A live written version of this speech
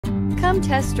Come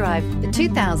test drive the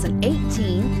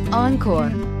 2018 Encore.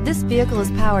 This vehicle is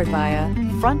powered by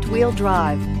a front-wheel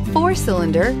drive,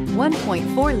 4-cylinder,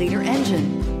 1.4-liter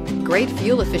engine. Great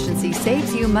fuel efficiency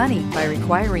saves you money by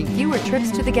requiring fewer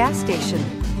trips to the gas station.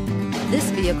 This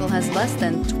vehicle has less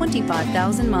than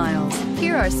 25,000 miles.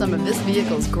 Here are some of this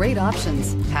vehicle's great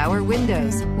options: power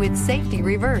windows with safety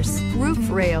reverse, roof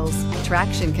rails,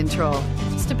 traction control,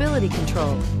 stability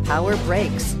control, power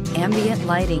brakes, ambient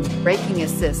lighting, braking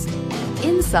assist.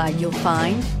 Inside you'll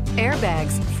find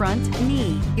airbags, front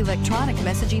knee, electronic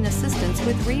messaging assistance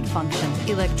with read function,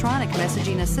 electronic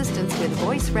messaging assistance with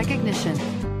voice recognition.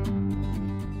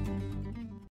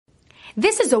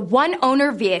 This is a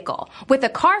one-owner vehicle with a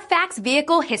Carfax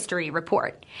Vehicle History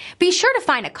Report. Be sure to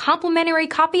find a complimentary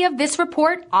copy of this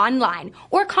report online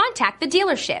or contact the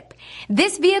dealership.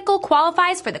 This vehicle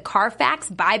qualifies for the Carfax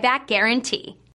Buyback Guarantee.